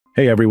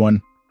Hey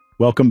everyone,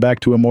 welcome back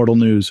to Immortal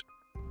News.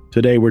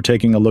 Today we're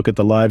taking a look at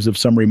the lives of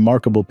some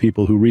remarkable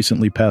people who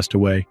recently passed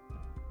away.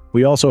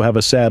 We also have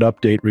a sad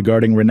update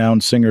regarding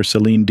renowned singer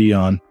Celine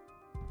Dion.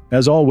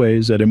 As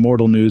always, at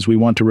Immortal News we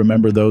want to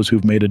remember those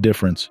who've made a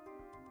difference.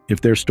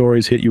 If their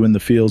stories hit you in the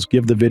feels,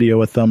 give the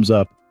video a thumbs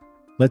up.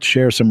 Let's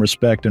share some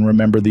respect and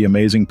remember the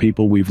amazing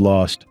people we've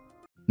lost.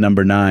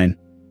 Number 9.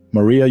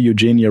 Maria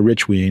Eugenia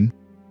Richwine,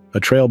 a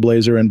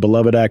trailblazer and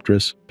beloved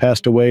actress,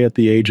 passed away at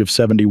the age of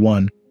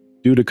 71.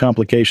 Due to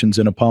complications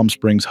in a Palm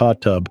Springs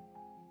hot tub.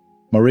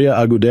 Maria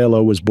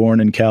Agudelo was born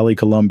in Cali,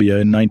 Colombia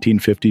in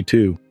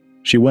 1952.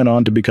 She went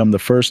on to become the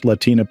first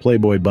Latina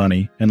Playboy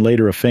Bunny and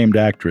later a famed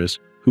actress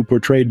who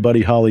portrayed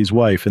Buddy Holly's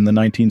wife in the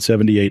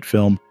 1978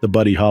 film The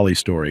Buddy Holly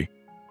Story.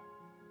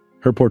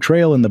 Her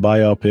portrayal in the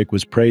biopic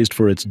was praised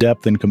for its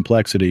depth and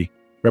complexity,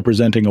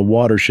 representing a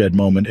watershed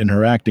moment in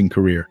her acting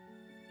career.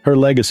 Her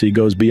legacy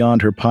goes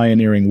beyond her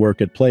pioneering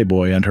work at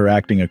Playboy and her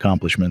acting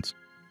accomplishments.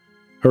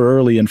 Her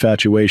early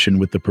infatuation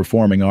with the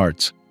performing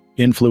arts,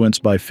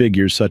 influenced by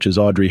figures such as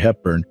Audrey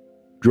Hepburn,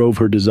 drove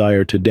her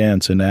desire to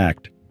dance and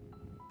act.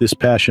 This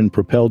passion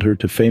propelled her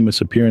to famous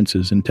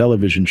appearances in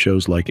television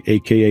shows like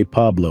AKA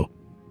Pablo,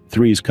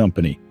 Three's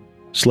Company,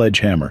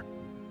 Sledgehammer,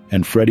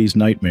 and Freddy's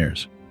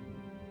Nightmares.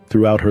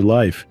 Throughout her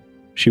life,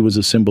 she was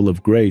a symbol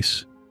of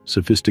grace,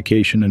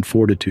 sophistication, and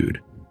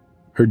fortitude.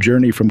 Her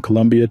journey from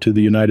Colombia to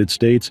the United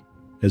States,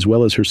 as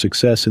well as her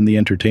success in the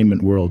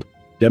entertainment world,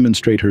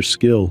 demonstrate her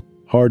skill,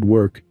 hard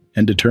work,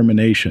 and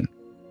determination.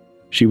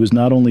 She was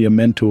not only a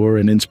mentor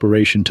and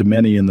inspiration to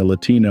many in the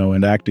Latino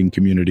and acting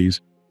communities,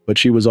 but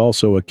she was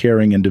also a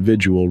caring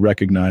individual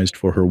recognized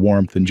for her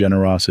warmth and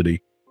generosity.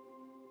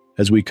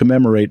 As we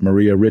commemorate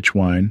Maria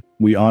Richwine,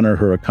 we honor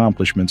her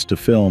accomplishments to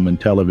film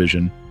and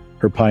television,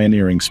 her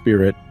pioneering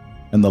spirit,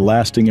 and the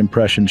lasting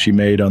impression she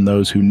made on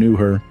those who knew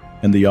her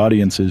and the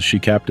audiences she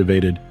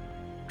captivated.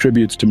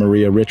 Tributes to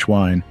Maria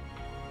Richwine.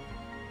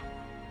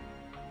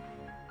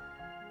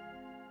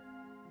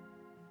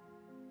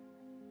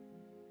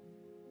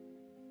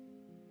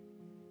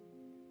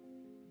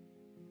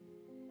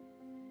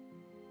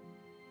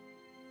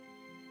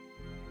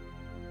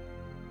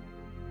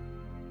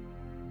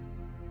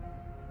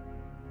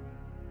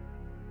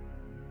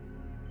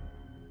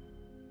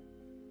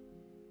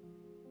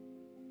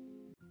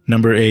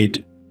 Number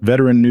 8.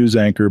 Veteran news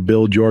anchor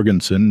Bill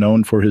Jorgensen,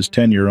 known for his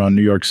tenure on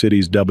New York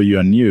City's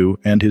WNU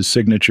and his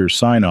signature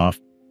sign-off,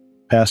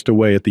 passed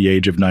away at the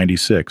age of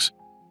 96.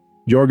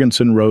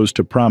 Jorgensen rose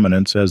to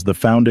prominence as the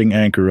founding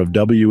anchor of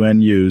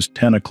WNU's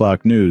 10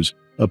 o'clock news,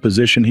 a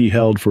position he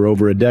held for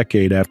over a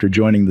decade after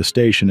joining the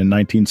station in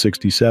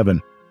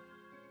 1967.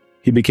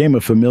 He became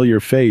a familiar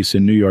face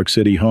in New York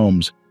City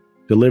homes,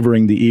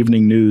 delivering the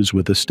evening news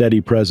with a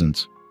steady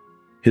presence.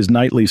 His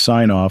nightly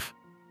sign-off,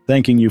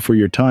 "Thanking you for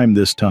your time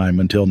this time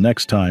until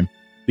next time,"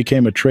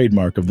 became a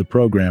trademark of the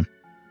program.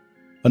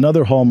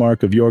 Another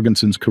hallmark of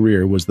Jorgensen's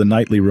career was the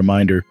nightly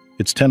reminder,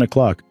 "It's 10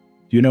 o'clock.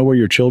 Do you know where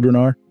your children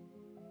are?"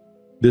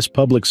 This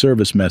public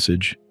service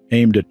message,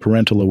 aimed at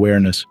parental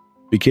awareness,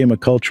 became a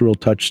cultural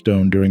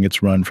touchstone during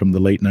its run from the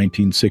late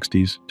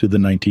 1960s to the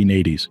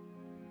 1980s.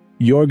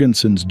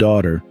 Jorgensen's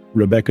daughter,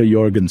 Rebecca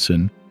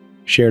Jorgensen,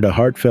 shared a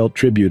heartfelt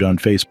tribute on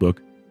Facebook,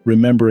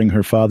 remembering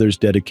her father's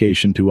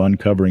dedication to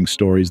uncovering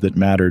stories that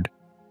mattered.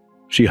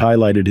 She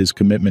highlighted his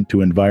commitment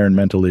to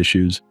environmental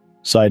issues,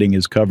 citing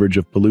his coverage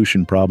of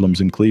pollution problems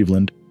in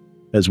Cleveland,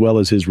 as well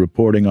as his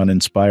reporting on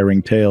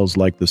inspiring tales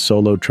like the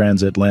solo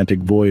transatlantic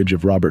voyage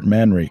of Robert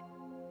Manry.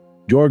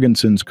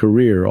 Jorgensen's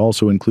career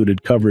also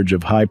included coverage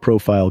of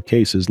high-profile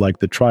cases like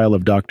the trial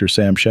of Dr.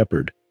 Sam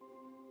Shepard.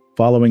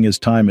 Following his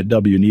time at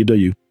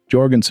WNEW,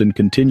 Jorgensen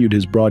continued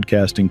his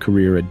broadcasting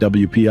career at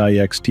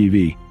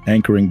WPIX-TV,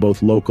 anchoring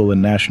both local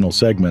and national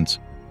segments.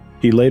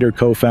 He later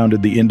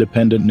co-founded the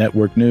independent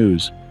network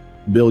News.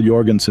 Bill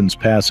Jorgensen's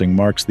passing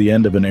marks the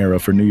end of an era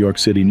for New York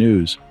City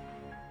news.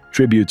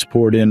 Tributes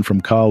poured in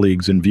from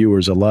colleagues and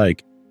viewers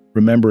alike,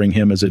 remembering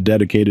him as a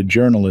dedicated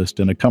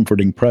journalist and a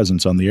comforting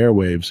presence on the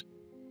airwaves.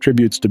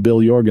 Tributes to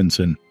Bill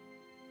Jorgensen.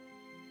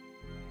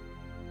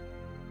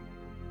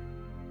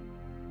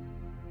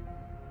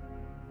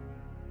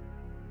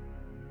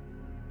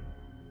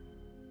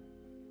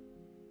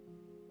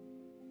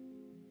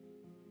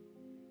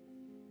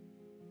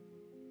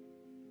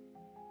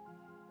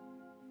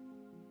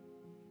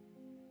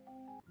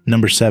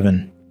 Number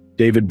 7.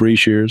 David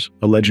Breashears,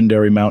 a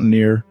legendary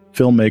mountaineer,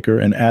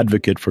 filmmaker, and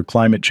advocate for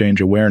climate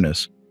change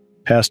awareness,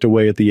 passed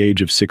away at the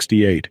age of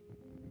 68.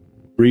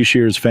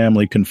 Breashears'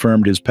 family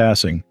confirmed his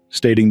passing,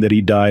 stating that he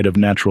died of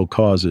natural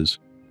causes.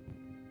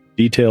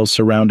 Details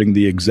surrounding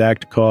the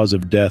exact cause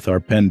of death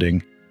are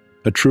pending.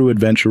 A true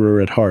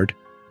adventurer at heart,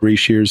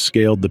 Breashears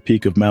scaled the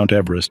peak of Mount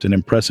Everest an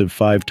impressive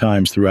 5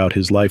 times throughout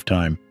his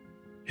lifetime.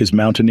 His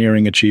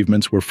mountaineering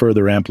achievements were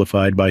further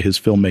amplified by his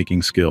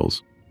filmmaking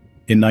skills.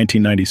 In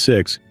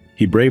 1996,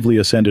 he bravely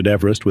ascended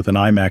Everest with an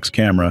IMAX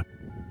camera,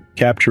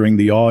 capturing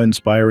the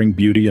awe-inspiring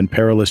beauty and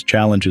perilous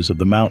challenges of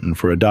the mountain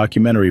for a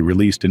documentary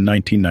released in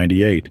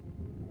 1998.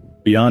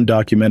 Beyond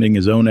documenting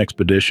his own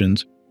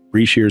expeditions,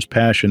 Brashear's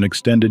passion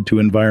extended to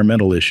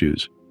environmental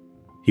issues.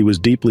 He was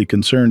deeply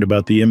concerned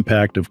about the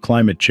impact of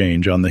climate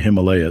change on the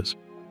Himalayas.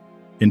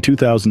 In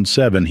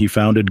 2007, he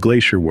founded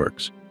Glacier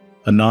Works,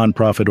 a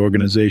non-profit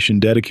organization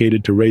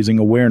dedicated to raising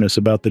awareness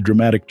about the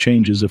dramatic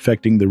changes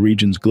affecting the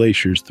region's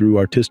glaciers through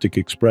artistic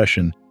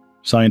expression,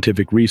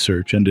 scientific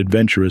research, and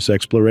adventurous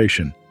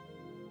exploration.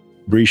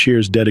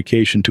 Brashear's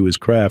dedication to his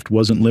craft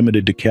wasn't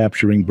limited to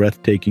capturing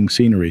breathtaking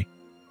scenery.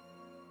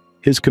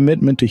 His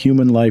commitment to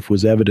human life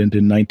was evident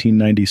in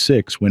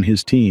 1996 when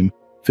his team,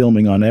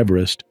 filming on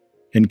Everest,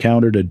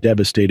 encountered a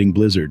devastating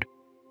blizzard.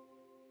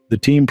 The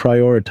team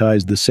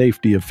prioritized the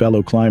safety of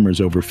fellow climbers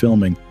over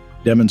filming,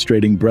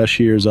 demonstrating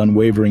Brashear's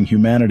unwavering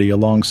humanity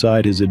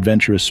alongside his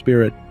adventurous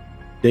spirit.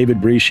 David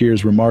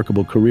Brashear's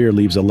remarkable career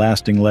leaves a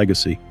lasting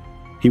legacy.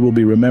 He will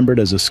be remembered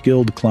as a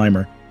skilled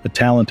climber, a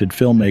talented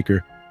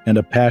filmmaker, and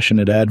a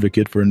passionate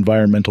advocate for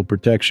environmental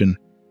protection.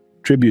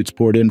 Tributes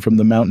poured in from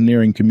the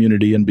mountaineering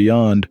community and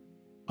beyond,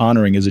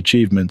 honoring his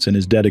achievements and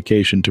his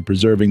dedication to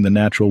preserving the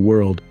natural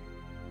world.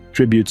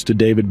 Tributes to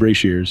David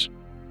Brashears.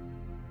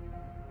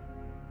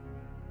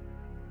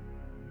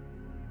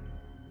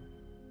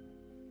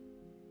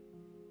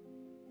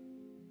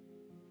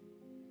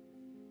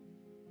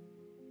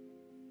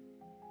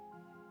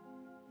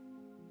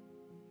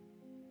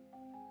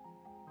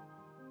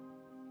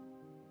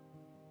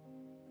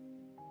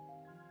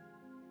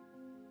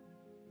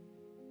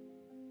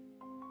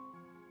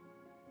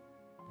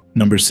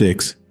 Number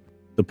 6.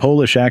 The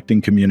Polish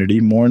acting community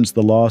mourns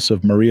the loss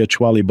of Maria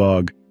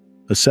Czwalibog,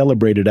 a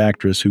celebrated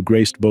actress who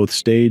graced both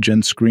stage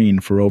and screen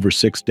for over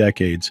 6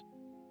 decades.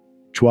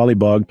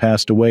 Czwalibog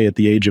passed away at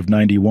the age of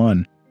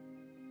 91.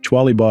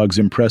 Czwalibog's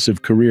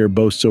impressive career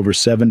boasts over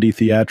 70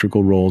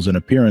 theatrical roles and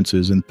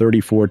appearances in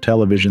 34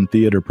 television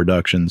theater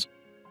productions.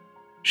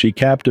 She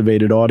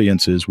captivated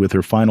audiences with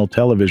her final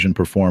television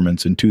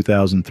performance in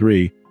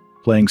 2003,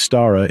 playing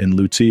Stara in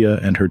Lucia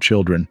and Her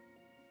Children.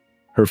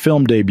 Her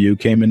film debut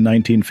came in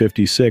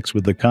 1956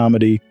 with the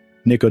comedy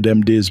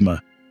Nikodem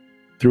Dizma.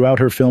 Throughout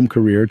her film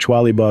career,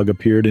 Czwalibog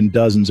appeared in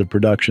dozens of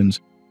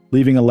productions,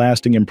 leaving a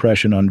lasting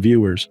impression on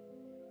viewers.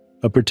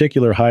 A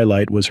particular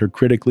highlight was her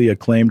critically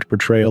acclaimed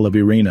portrayal of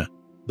Irina,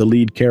 the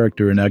lead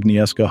character in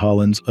Agnieszka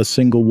Holland's A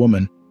Single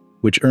Woman,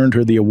 which earned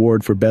her the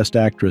award for Best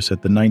Actress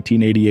at the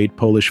 1988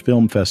 Polish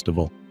Film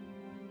Festival.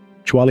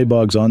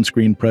 Czwalibog's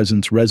on-screen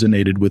presence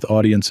resonated with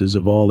audiences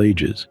of all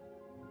ages.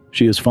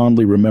 She is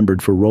fondly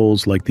remembered for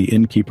roles like the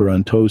innkeeper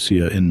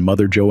Antosia in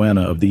Mother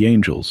Joanna of the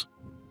Angels,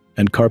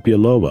 and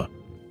Karpialowa,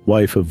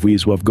 wife of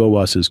Wisław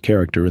Gołas's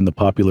character in the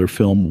popular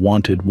film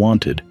Wanted,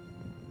 Wanted.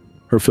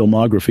 Her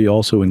filmography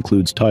also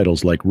includes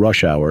titles like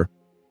Rush Hour,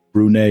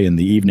 Brunei in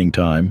the Evening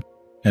Time,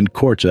 and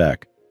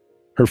Korczak.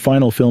 Her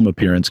final film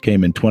appearance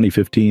came in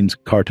 2015's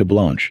Carte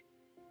Blanche.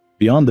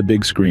 Beyond the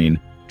big screen,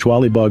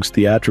 Czwalibog's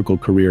theatrical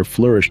career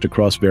flourished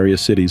across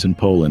various cities in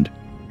Poland.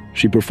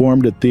 She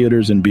performed at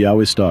theaters in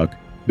Białystok,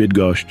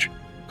 Bydgoszcz,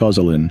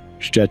 Koszalin,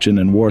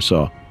 Szczecin, and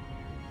Warsaw.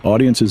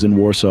 Audiences in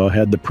Warsaw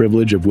had the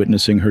privilege of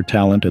witnessing her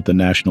talent at the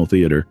National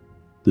Theatre,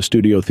 the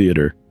Studio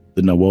Theatre,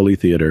 the Nawoli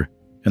Theatre,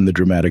 and the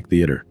Dramatic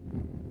Theatre.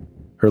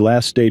 Her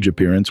last stage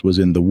appearance was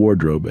in The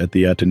Wardrobe at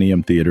the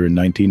Ateneum Theatre in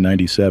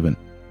 1997.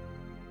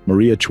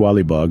 Maria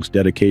Czwalibog's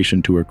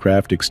dedication to her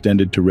craft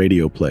extended to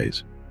radio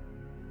plays.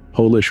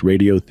 Polish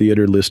radio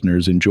theatre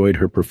listeners enjoyed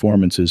her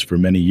performances for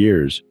many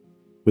years,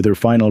 with her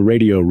final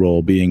radio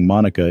role being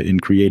Monica in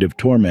Creative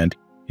Torment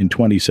in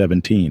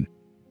 2017.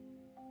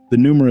 The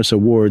numerous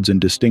awards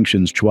and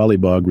distinctions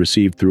Czwalibog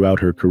received throughout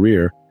her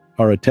career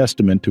are a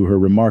testament to her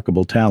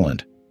remarkable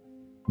talent.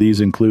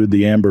 These include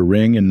the Amber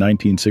Ring in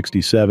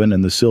 1967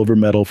 and the Silver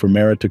Medal for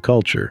Merit to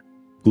Culture,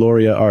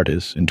 Gloria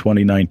Artis, in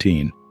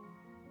 2019.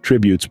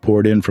 Tributes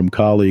poured in from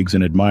colleagues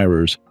and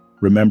admirers,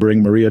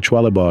 remembering Maria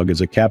Czwalibog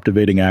as a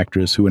captivating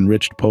actress who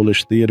enriched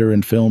Polish theater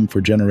and film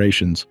for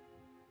generations.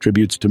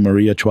 Tributes to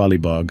Maria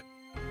Czwalibog.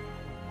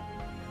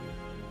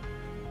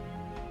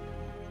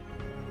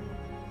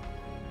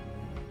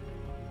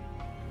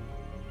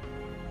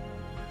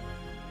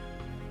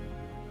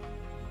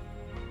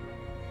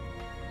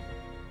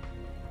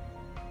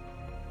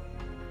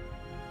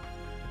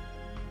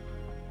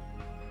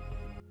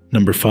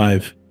 Number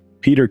 5.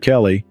 Peter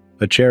Kelly,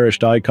 a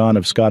cherished icon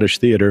of Scottish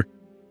theatre,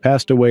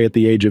 passed away at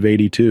the age of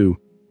 82,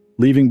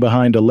 leaving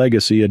behind a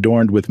legacy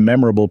adorned with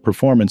memorable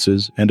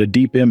performances and a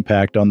deep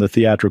impact on the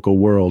theatrical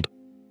world.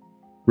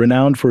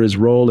 Renowned for his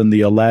role in the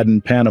Aladdin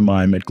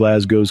pantomime at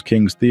Glasgow's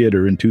King's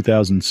Theatre in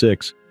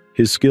 2006,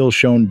 his skill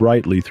shone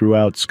brightly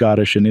throughout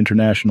Scottish and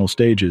international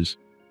stages.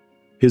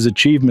 His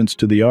achievements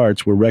to the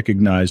arts were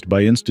recognized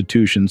by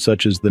institutions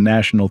such as the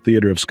National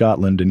Theatre of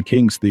Scotland and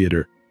King's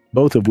Theatre,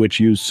 both of which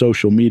used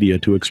social media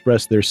to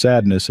express their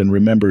sadness and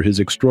remember his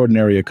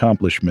extraordinary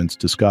accomplishments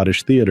to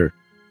Scottish theatre.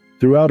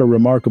 Throughout a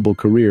remarkable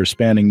career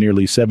spanning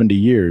nearly 70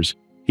 years,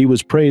 he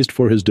was praised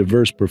for his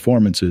diverse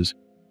performances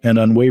and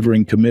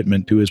unwavering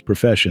commitment to his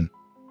profession.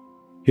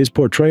 His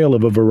portrayal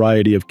of a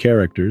variety of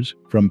characters,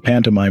 from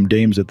pantomime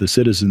dames at the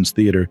Citizens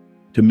Theatre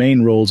to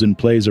main roles in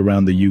plays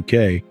around the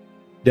UK,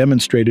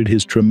 demonstrated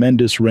his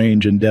tremendous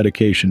range and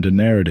dedication to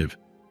narrative.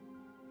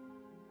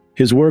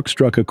 His work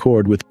struck a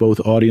chord with both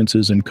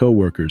audiences and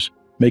co-workers,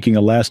 making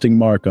a lasting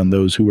mark on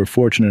those who were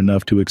fortunate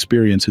enough to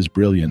experience his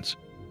brilliance.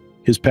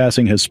 His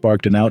passing has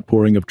sparked an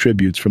outpouring of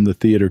tributes from the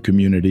theater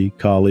community,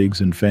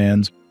 colleagues, and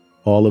fans,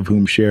 all of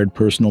whom shared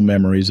personal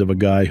memories of a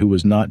guy who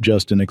was not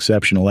just an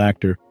exceptional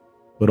actor,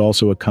 but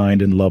also a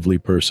kind and lovely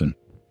person.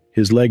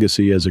 His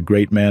legacy as a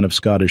great man of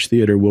Scottish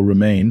theater will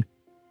remain,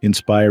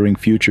 inspiring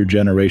future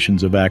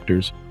generations of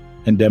actors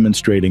and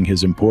demonstrating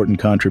his important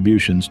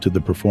contributions to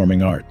the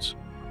performing arts.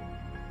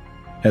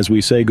 As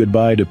we say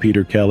goodbye to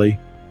Peter Kelly,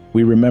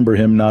 we remember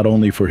him not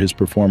only for his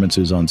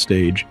performances on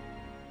stage,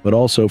 but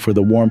also for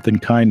the warmth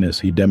and kindness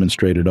he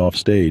demonstrated off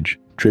stage.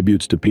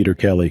 Tributes to Peter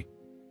Kelly.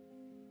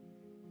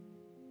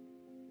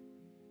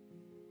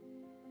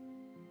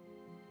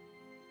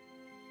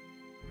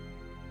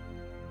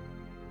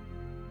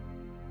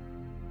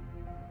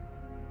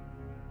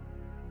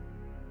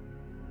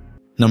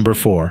 Number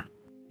 4.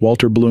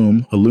 Walter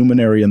Bloom, a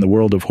luminary in the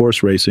world of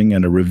horse racing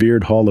and a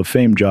revered Hall of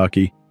Fame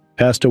jockey,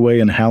 passed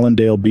away in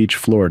Hallandale Beach,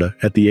 Florida,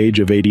 at the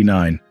age of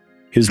 89.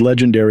 His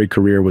legendary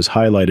career was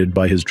highlighted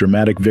by his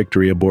dramatic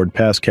victory aboard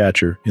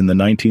Passcatcher in the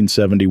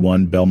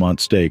 1971 Belmont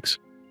Stakes,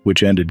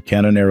 which ended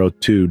Canonero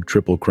II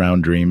Triple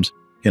Crown Dreams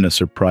in a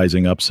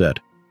surprising upset.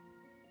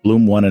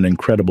 Bloom won an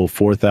incredible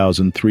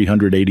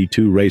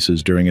 4,382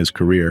 races during his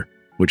career,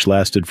 which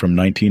lasted from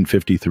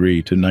 1953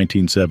 to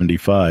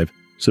 1975,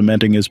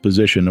 cementing his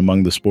position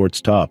among the sport's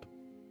top.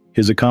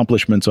 His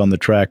accomplishments on the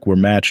track were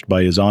matched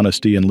by his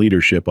honesty and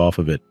leadership off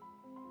of it.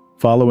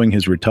 Following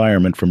his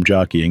retirement from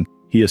jockeying,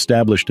 he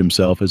established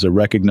himself as a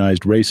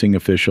recognized racing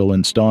official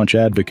and staunch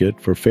advocate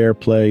for fair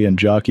play and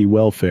jockey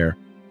welfare,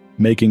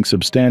 making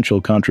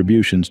substantial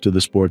contributions to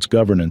the sport's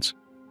governance.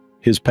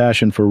 His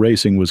passion for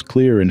racing was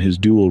clear in his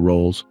dual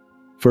roles,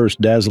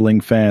 first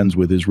dazzling fans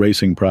with his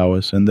racing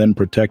prowess and then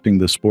protecting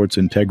the sport's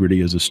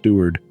integrity as a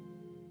steward.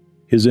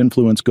 His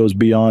influence goes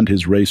beyond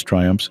his race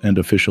triumphs and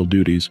official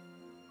duties.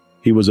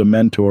 He was a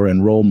mentor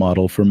and role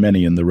model for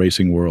many in the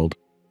racing world.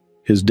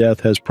 His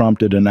death has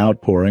prompted an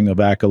outpouring of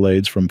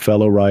accolades from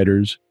fellow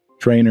riders,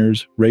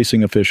 trainers,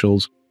 racing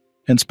officials,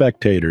 and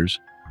spectators,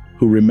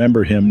 who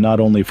remember him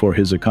not only for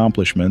his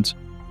accomplishments,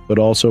 but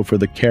also for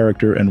the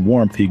character and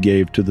warmth he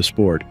gave to the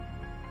sport.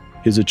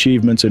 His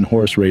achievements in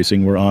horse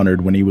racing were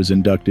honored when he was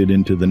inducted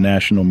into the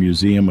National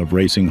Museum of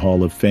Racing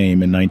Hall of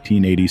Fame in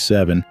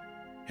 1987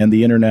 and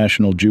the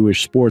International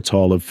Jewish Sports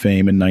Hall of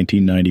Fame in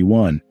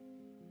 1991.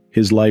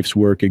 His life's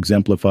work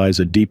exemplifies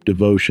a deep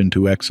devotion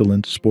to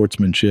excellence,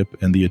 sportsmanship,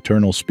 and the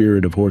eternal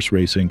spirit of horse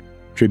racing.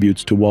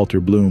 Tributes to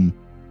Walter Bloom.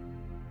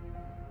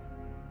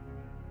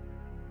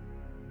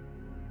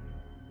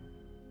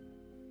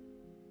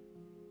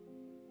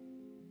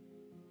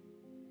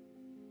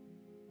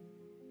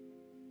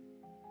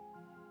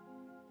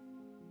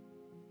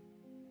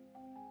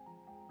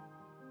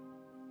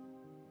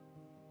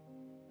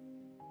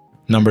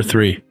 Number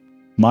 3.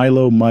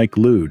 Milo Mike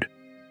Lude,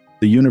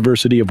 the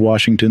University of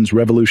Washington's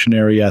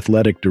revolutionary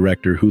athletic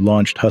director who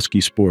launched Husky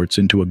sports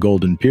into a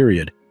golden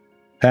period,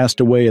 passed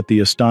away at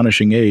the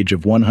astonishing age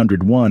of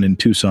 101 in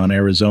Tucson,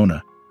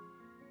 Arizona.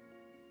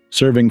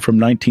 Serving from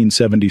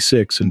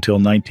 1976 until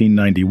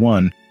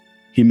 1991,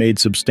 he made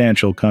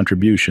substantial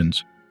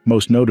contributions,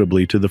 most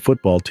notably to the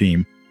football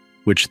team,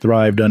 which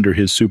thrived under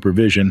his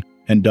supervision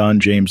and Don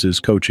James's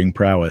coaching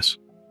prowess.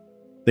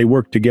 They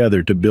worked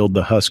together to build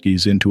the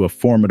Huskies into a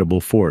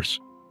formidable force,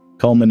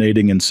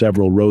 culminating in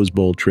several Rose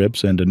Bowl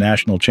trips and a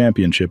national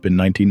championship in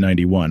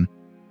 1991,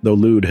 though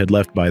Lude had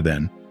left by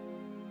then.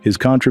 His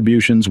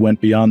contributions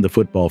went beyond the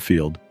football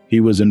field. He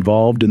was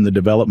involved in the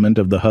development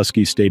of the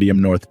Husky Stadium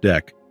North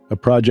Deck, a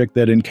project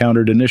that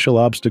encountered initial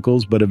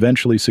obstacles but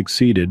eventually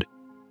succeeded,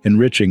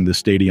 enriching the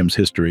stadium's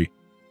history.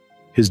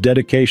 His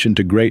dedication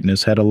to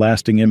greatness had a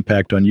lasting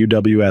impact on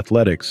UW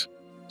athletics,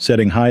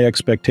 setting high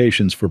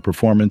expectations for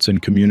performance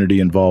and community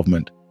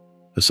involvement.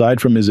 Aside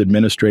from his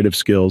administrative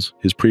skills,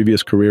 his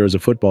previous career as a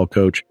football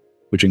coach,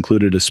 which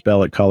included a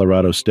spell at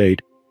Colorado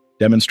State,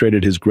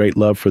 demonstrated his great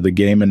love for the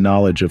game and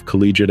knowledge of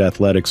collegiate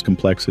athletics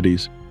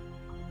complexities.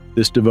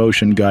 This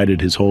devotion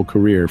guided his whole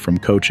career from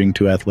coaching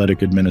to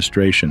athletic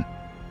administration.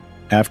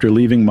 After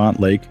leaving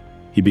Montlake,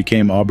 he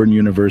became Auburn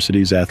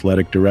University's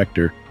athletic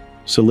director,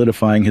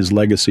 solidifying his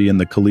legacy in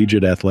the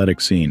collegiate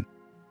athletic scene.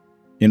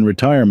 In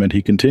retirement,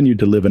 he continued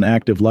to live an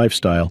active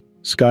lifestyle,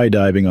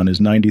 skydiving on his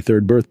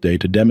 93rd birthday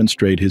to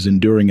demonstrate his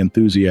enduring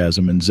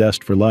enthusiasm and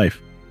zest for life.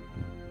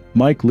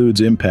 Mike Lude's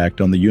impact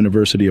on the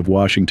University of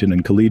Washington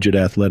and collegiate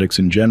athletics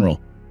in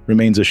general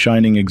remains a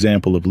shining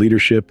example of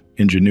leadership,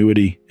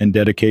 ingenuity, and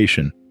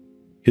dedication.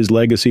 His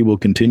legacy will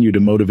continue to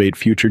motivate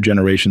future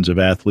generations of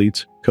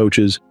athletes,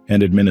 coaches,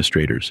 and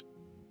administrators.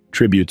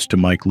 Tributes to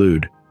Mike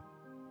Lude.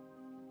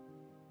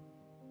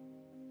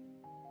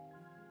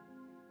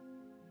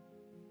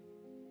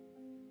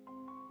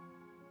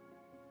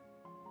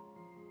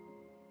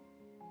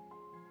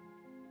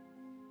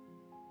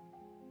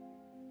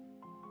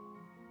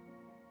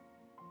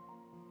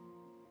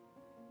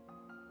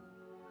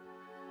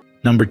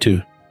 Number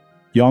 2.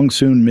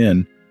 Young-soon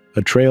Min,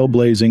 a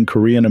trailblazing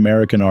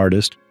Korean-American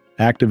artist,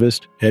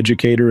 activist,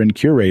 educator, and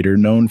curator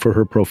known for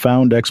her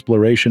profound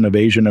exploration of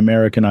Asian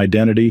American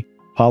identity,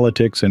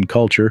 politics, and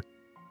culture,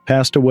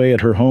 passed away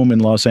at her home in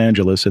Los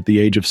Angeles at the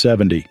age of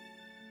 70.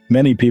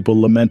 Many people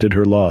lamented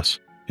her loss,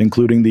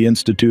 including the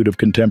Institute of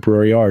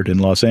Contemporary Art in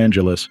Los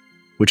Angeles,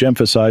 which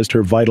emphasized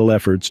her vital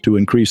efforts to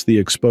increase the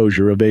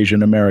exposure of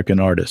Asian American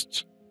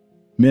artists.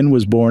 Min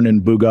was born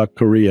in Bugak,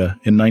 Korea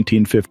in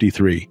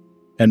 1953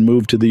 and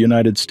moved to the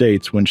United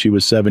States when she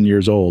was 7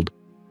 years old,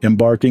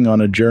 embarking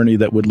on a journey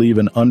that would leave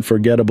an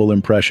unforgettable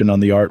impression on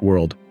the art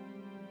world.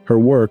 Her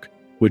work,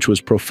 which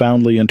was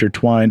profoundly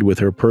intertwined with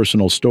her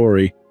personal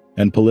story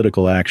and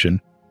political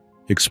action,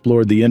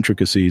 explored the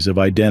intricacies of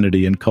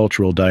identity and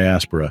cultural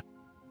diaspora.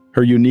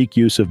 Her unique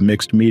use of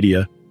mixed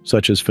media,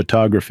 such as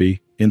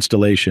photography,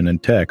 installation,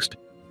 and text,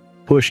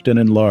 pushed and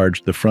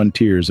enlarged the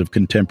frontiers of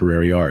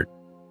contemporary art.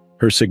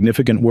 Her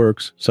significant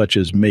works, such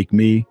as Make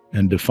Me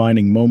and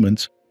Defining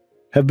Moments,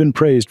 have been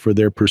praised for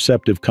their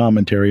perceptive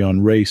commentary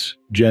on race,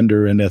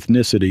 gender, and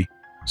ethnicity,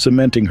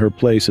 cementing her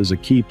place as a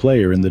key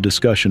player in the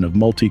discussion of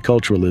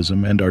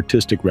multiculturalism and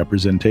artistic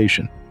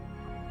representation.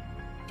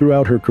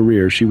 Throughout her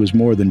career, she was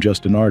more than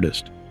just an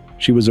artist.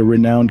 She was a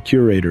renowned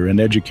curator and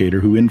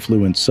educator who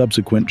influenced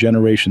subsequent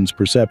generations'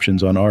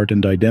 perceptions on art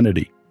and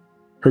identity.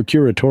 Her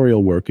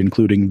curatorial work,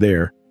 including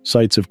There,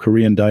 Sites of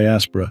Korean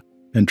Diaspora,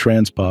 and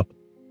Transpop,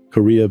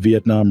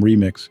 Korea-Vietnam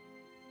Remix,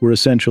 were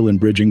essential in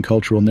bridging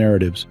cultural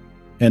narratives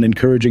and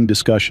encouraging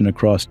discussion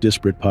across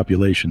disparate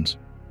populations.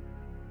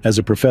 As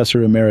a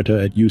professor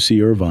emerita at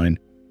UC Irvine,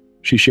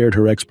 she shared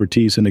her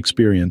expertise and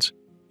experience,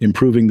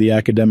 improving the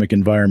academic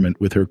environment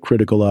with her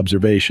critical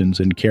observations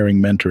and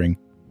caring mentoring.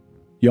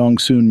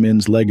 Young-soon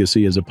Min's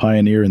legacy as a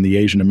pioneer in the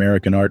Asian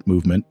American art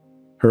movement,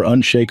 her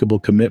unshakable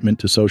commitment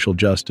to social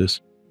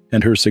justice,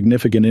 and her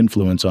significant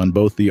influence on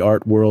both the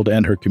art world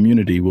and her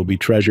community will be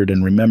treasured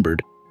and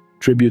remembered.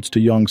 Tributes to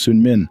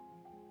Young-soon Min.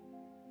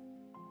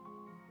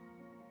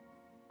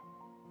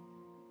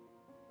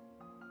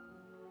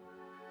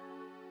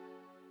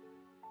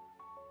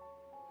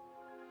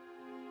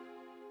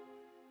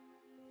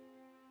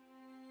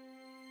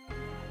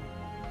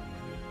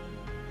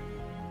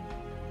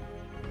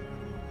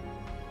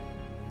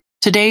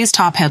 Today's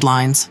top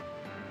headlines.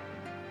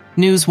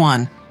 News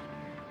 1.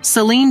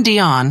 Celine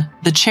Dion,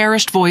 the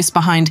cherished voice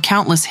behind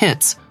countless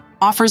hits,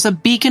 offers a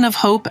beacon of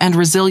hope and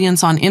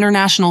resilience on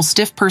International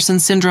Stiff Person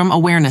Syndrome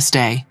Awareness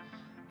Day.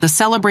 The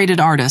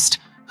celebrated artist,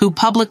 who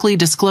publicly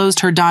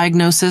disclosed her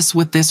diagnosis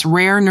with this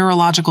rare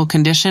neurological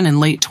condition in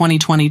late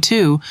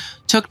 2022,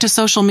 took to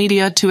social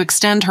media to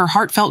extend her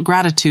heartfelt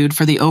gratitude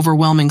for the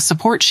overwhelming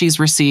support she's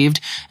received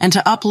and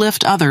to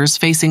uplift others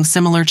facing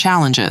similar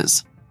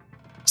challenges.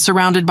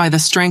 Surrounded by the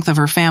strength of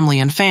her family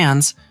and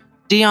fans,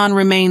 Dion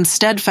remains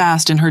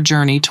steadfast in her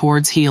journey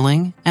towards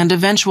healing and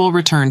eventual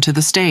return to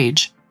the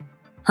stage.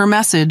 Her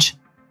message,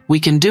 "We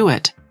can do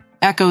it,"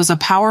 echoes a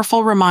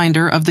powerful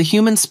reminder of the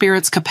human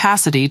spirit's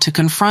capacity to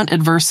confront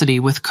adversity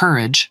with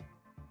courage.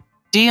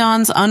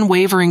 Dion's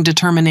unwavering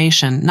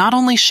determination not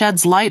only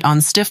sheds light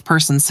on stiff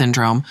person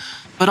syndrome,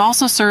 but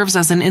also serves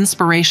as an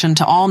inspiration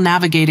to all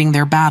navigating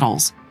their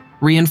battles,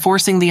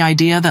 reinforcing the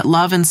idea that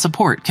love and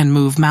support can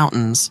move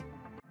mountains.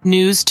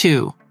 News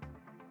 2.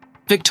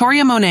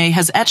 Victoria Monet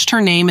has etched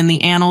her name in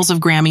the annals of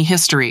Grammy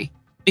history,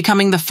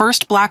 becoming the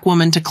first Black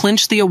woman to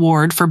clinch the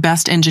award for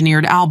Best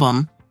Engineered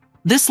Album.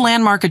 This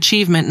landmark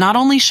achievement not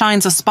only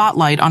shines a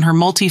spotlight on her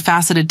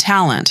multifaceted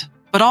talent,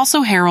 but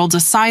also heralds a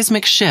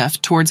seismic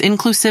shift towards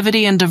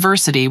inclusivity and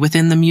diversity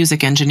within the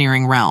music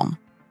engineering realm.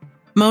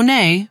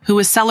 Monet, who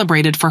is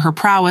celebrated for her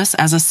prowess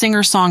as a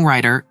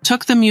singer-songwriter,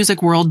 took the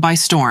music world by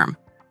storm,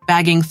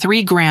 bagging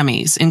 3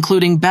 Grammys,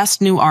 including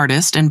Best New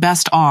Artist and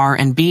Best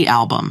R&B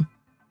Album.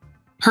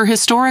 Her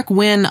historic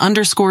win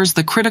underscores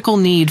the critical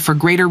need for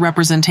greater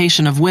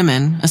representation of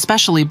women,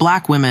 especially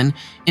Black women,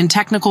 in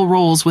technical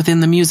roles within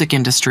the music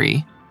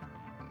industry.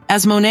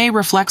 As Monet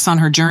reflects on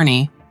her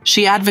journey,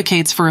 she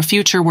advocates for a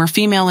future where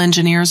female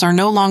engineers are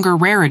no longer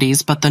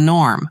rarities but the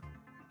norm,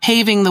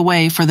 paving the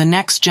way for the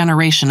next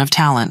generation of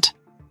talent.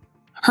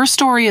 Her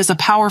story is a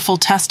powerful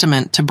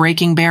testament to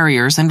breaking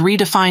barriers and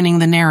redefining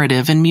the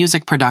narrative in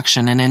music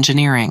production and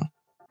engineering.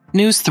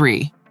 News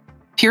 3.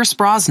 Pierce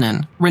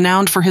Brosnan,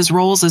 renowned for his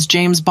roles as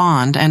James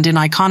Bond and in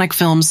iconic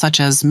films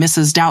such as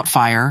Mrs.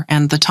 Doubtfire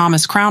and The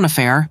Thomas Crown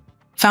Affair,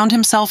 found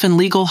himself in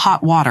legal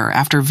hot water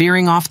after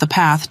veering off the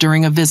path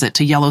during a visit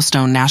to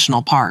Yellowstone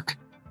National Park.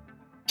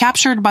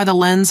 Captured by the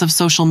lens of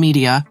social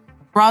media,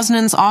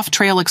 Brosnan's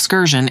off-trail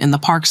excursion in the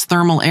park's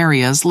thermal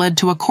areas led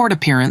to a court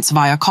appearance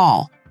via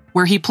call,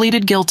 where he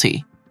pleaded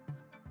guilty.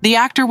 The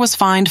actor was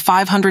fined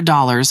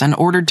 $500 and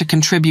ordered to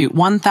contribute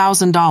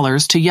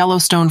 $1,000 to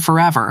Yellowstone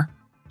Forever,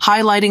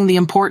 highlighting the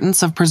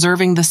importance of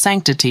preserving the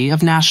sanctity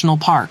of national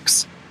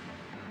parks.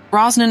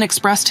 Brosnan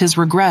expressed his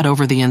regret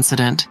over the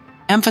incident,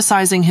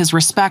 emphasizing his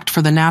respect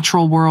for the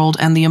natural world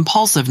and the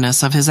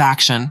impulsiveness of his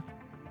action.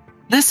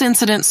 This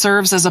incident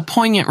serves as a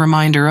poignant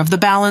reminder of the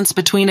balance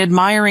between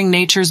admiring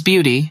nature's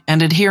beauty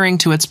and adhering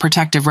to its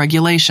protective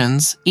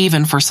regulations,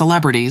 even for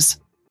celebrities.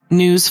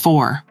 News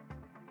 4.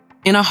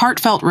 In a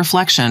heartfelt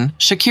reflection,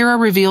 Shakira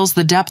reveals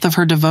the depth of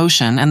her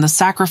devotion and the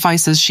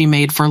sacrifices she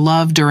made for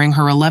love during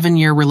her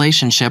 11-year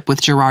relationship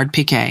with Gerard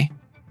Piqué.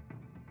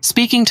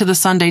 Speaking to the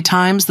Sunday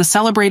Times, the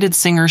celebrated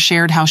singer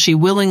shared how she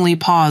willingly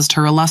paused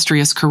her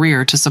illustrious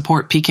career to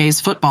support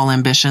Piqué's football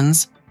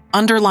ambitions,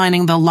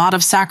 underlining the lot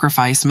of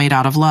sacrifice made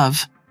out of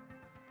love.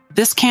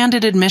 This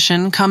candid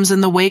admission comes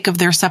in the wake of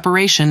their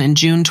separation in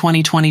June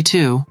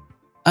 2022,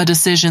 a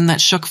decision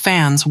that shook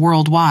fans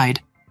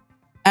worldwide.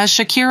 As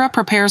Shakira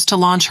prepares to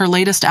launch her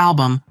latest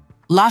album,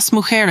 Las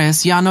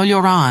Mujeres Ya No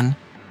Lloran,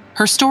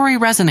 her story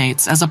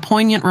resonates as a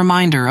poignant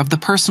reminder of the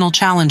personal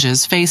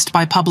challenges faced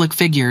by public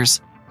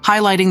figures,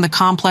 highlighting the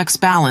complex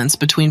balance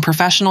between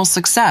professional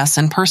success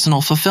and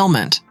personal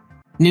fulfillment.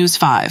 News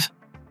 5.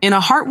 In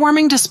a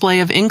heartwarming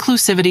display of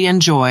inclusivity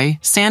and joy,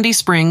 Sandy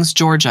Springs,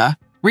 Georgia,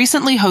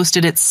 recently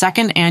hosted its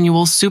second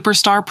annual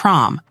Superstar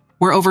Prom,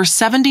 where over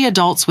 70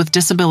 adults with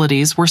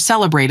disabilities were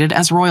celebrated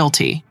as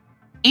royalty.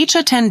 Each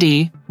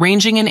attendee,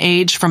 ranging in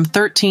age from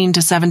 13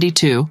 to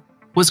 72,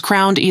 was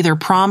crowned either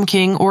prom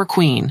king or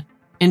queen,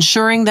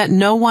 ensuring that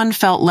no one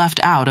felt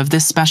left out of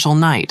this special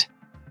night.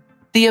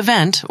 The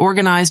event,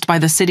 organized by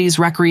the city's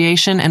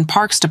Recreation and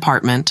Parks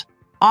Department,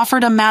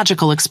 offered a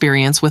magical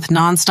experience with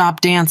nonstop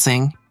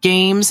dancing,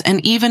 games,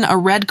 and even a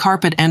red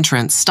carpet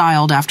entrance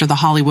styled after the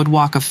Hollywood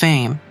Walk of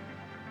Fame.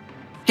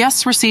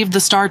 Guests received the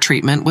star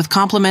treatment with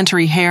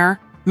complimentary hair,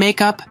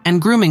 makeup,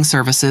 and grooming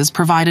services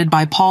provided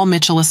by Paul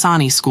Mitchell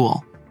Asani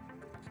School.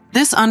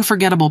 This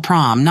unforgettable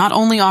prom not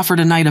only offered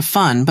a night of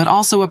fun but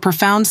also a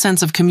profound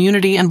sense of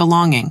community and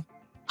belonging,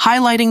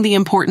 highlighting the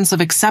importance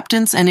of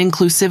acceptance and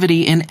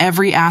inclusivity in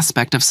every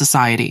aspect of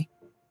society.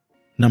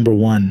 Number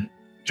 1.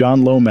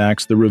 John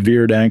Lomax, the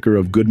revered anchor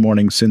of Good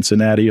Morning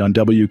Cincinnati on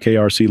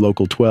WKRC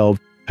Local 12,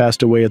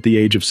 passed away at the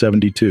age of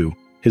 72.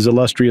 His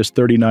illustrious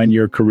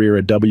 39-year career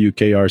at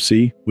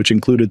WKRC, which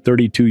included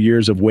 32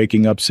 years of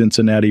waking up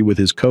Cincinnati with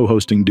his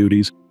co-hosting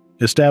duties,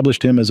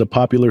 established him as a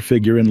popular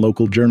figure in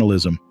local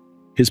journalism.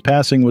 His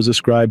passing was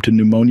ascribed to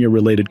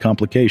pneumonia-related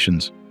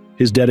complications.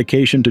 His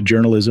dedication to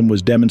journalism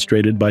was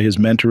demonstrated by his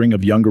mentoring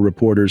of younger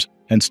reporters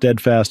and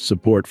steadfast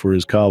support for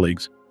his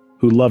colleagues,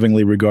 who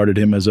lovingly regarded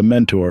him as a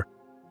mentor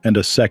and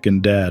a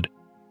second dad.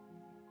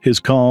 His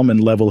calm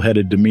and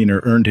level-headed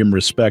demeanor earned him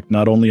respect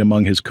not only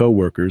among his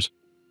co-workers,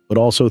 but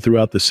also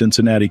throughout the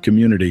Cincinnati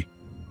community,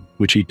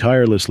 which he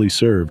tirelessly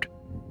served.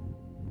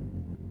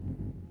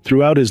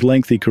 Throughout his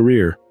lengthy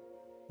career,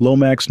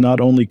 Lomax not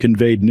only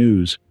conveyed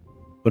news,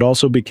 but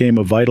also became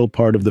a vital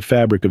part of the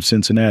fabric of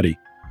Cincinnati,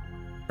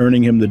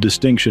 earning him the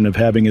distinction of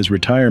having his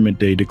retirement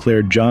day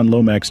declared John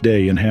Lomax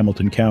Day in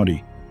Hamilton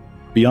County.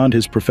 Beyond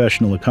his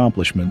professional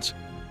accomplishments,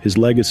 his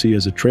legacy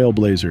as a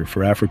trailblazer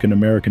for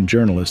African-American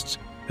journalists,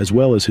 as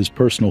well as his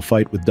personal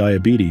fight with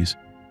diabetes,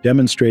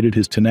 demonstrated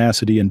his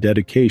tenacity and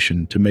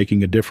dedication to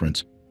making a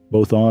difference,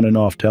 both on and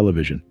off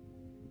television.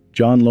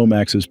 John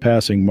Lomax's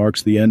passing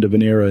marks the end of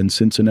an era in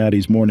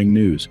Cincinnati's morning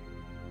news.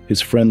 His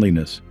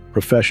friendliness,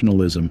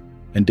 professionalism,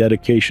 and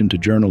dedication to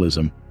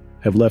journalism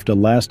have left a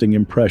lasting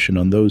impression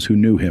on those who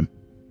knew him,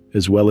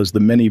 as well as the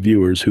many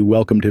viewers who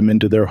welcomed him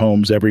into their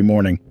homes every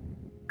morning.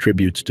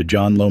 Tributes to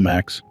John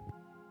Lomax.